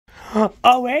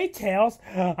Oh, hey, Tails.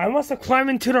 I must have climbed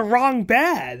into the wrong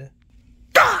bed.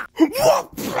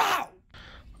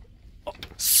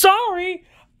 Sorry,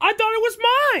 I thought it was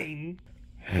mine.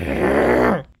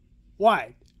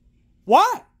 What?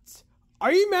 What?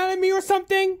 Are you mad at me or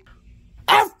something?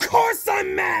 Of course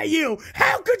I'm mad at you!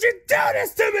 How could you do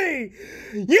this to me?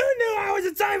 You knew I was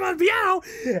a time on the piano,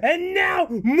 and now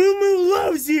Moo Moo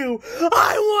loves you!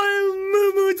 I want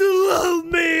Moo Moo to love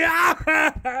me!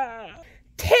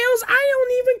 Tails, I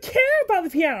don't even care about the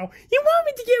piano. You want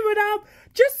me to give it up?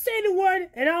 Just say the word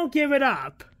and I'll give it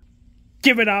up.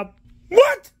 Give it up?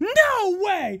 What? No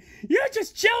way! You're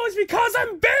just jealous because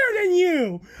I'm better than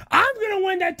you! I'm gonna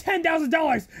win that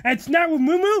 $10,000, and tonight with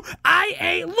Moo Moo, I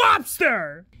ate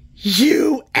lobster!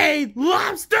 You ate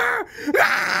lobster?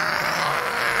 Ah!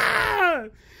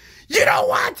 You know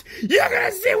what? You're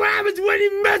gonna see what happens when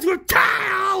you mess with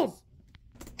Tails!